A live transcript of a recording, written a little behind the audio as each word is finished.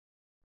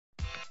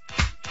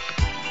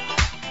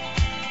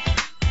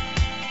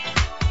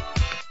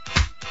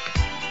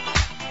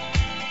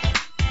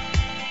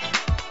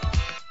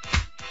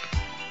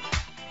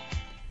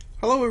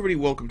Hello everybody,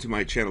 welcome to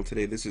my channel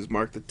today. This is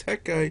Mark the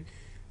Tech Guy.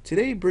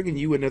 Today bringing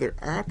you another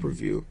app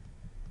review.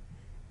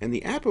 And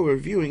the app we're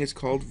reviewing is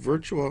called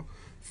Virtua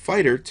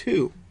Fighter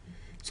 2.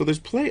 So there's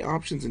play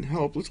options and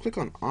help. Let's click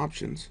on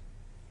options.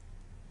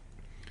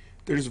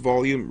 There's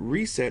volume,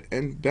 reset,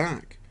 and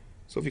back.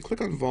 So if you click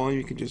on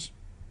volume, you can just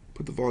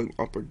put the volume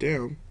up or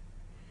down.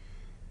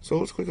 So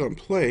let's click on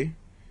play.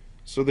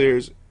 So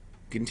there's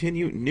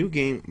continue, new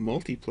game,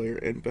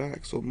 multiplayer, and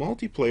back. So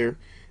multiplayer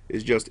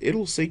is just,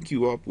 it'll sync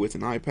you up with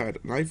an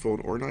iPad, an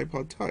iPhone, or an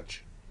iPod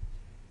Touch.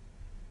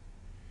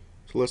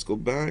 So let's go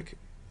back.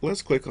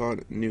 Let's click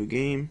on new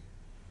game.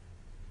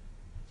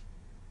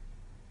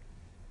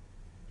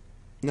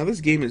 Now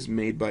this game is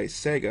made by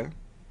Sega,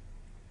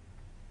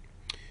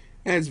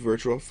 and it's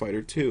Virtua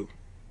Fighter 2.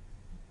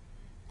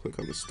 Click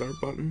on the start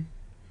button.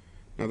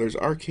 Now there's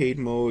arcade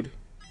mode,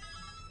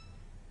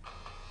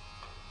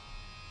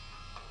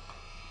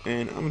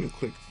 and I'm going to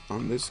click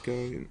on this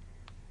guy.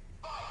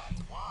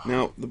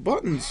 Now the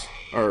buttons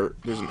are,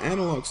 there's an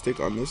analog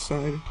stick on this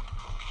side,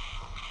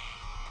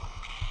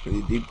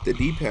 the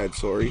D-pad,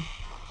 sorry,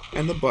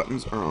 and the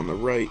buttons are on the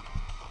right.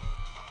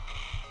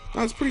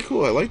 Now it's pretty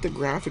cool. I like the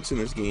graphics in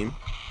this game,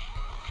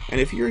 and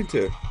if you're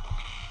into,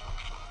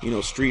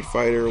 Street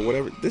Fighter or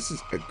whatever, this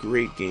is a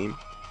great game,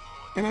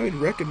 and I would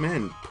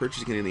recommend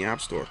purchasing it in the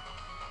App Store.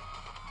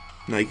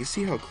 Now you can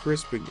see how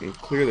crisp and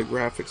clear the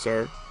graphics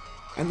are,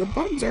 and the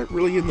buttons aren't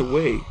really in the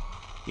way.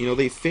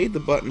 They fade the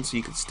buttons so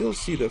you can still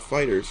see the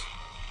fighters.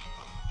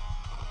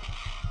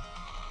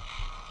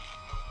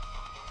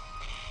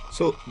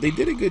 So they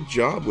did a good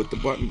job with the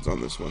buttons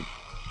on this one,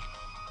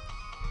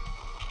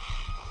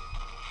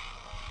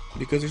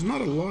 because there's not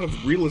a lot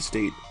of real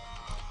estate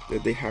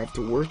that they have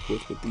to work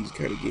with these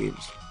kind of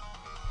games.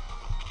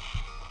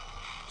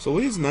 So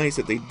it is nice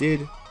that they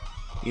did,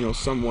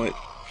 somewhat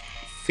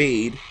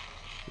fade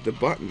the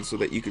buttons so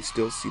that you could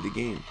still see the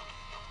game.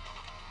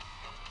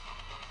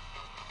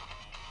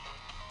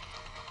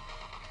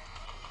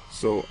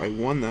 So I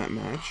won that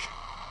match.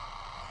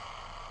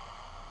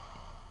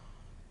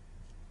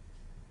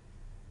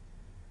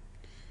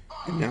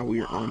 And now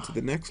we are on to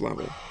the next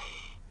level.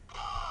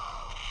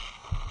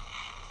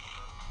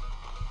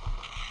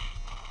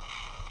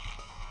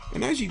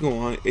 And as you go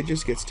on, it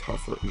just gets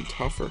tougher and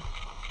tougher.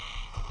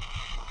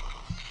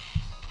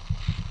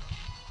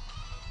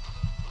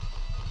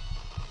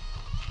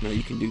 Now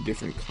you can do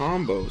different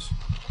combos.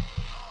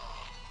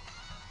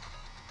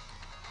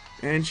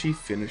 And she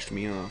finished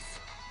me off.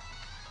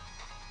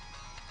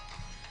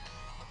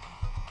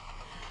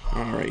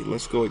 Alright,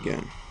 let's go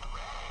again.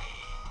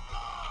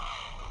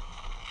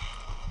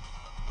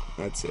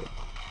 That's it.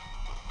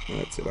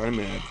 That's it. I'm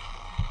mad.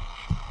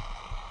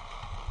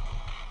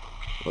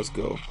 Let's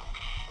go.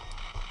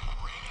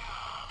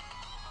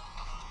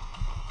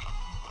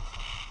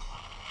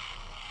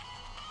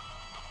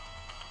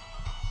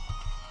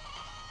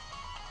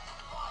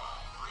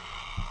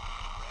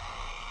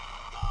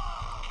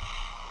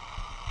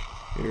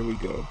 Here we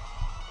go.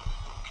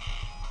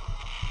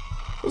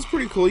 That's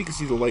pretty cool. You can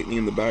see the lightning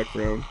in the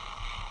background.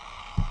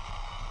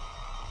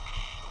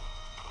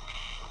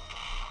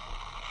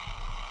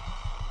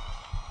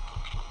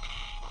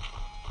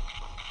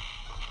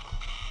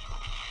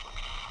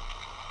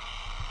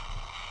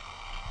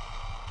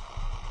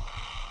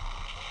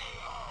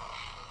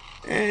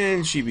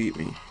 And she beat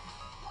me.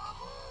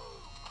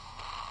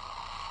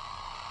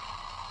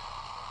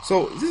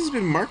 So this has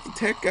been Mark the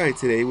Tech Guy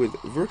today with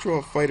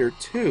Virtua Fighter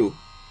 2.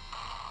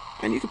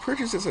 And you can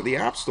purchase this at the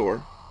App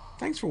Store.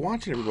 Thanks for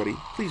watching, everybody.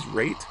 Please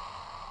rate,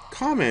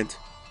 comment,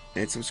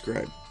 and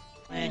subscribe.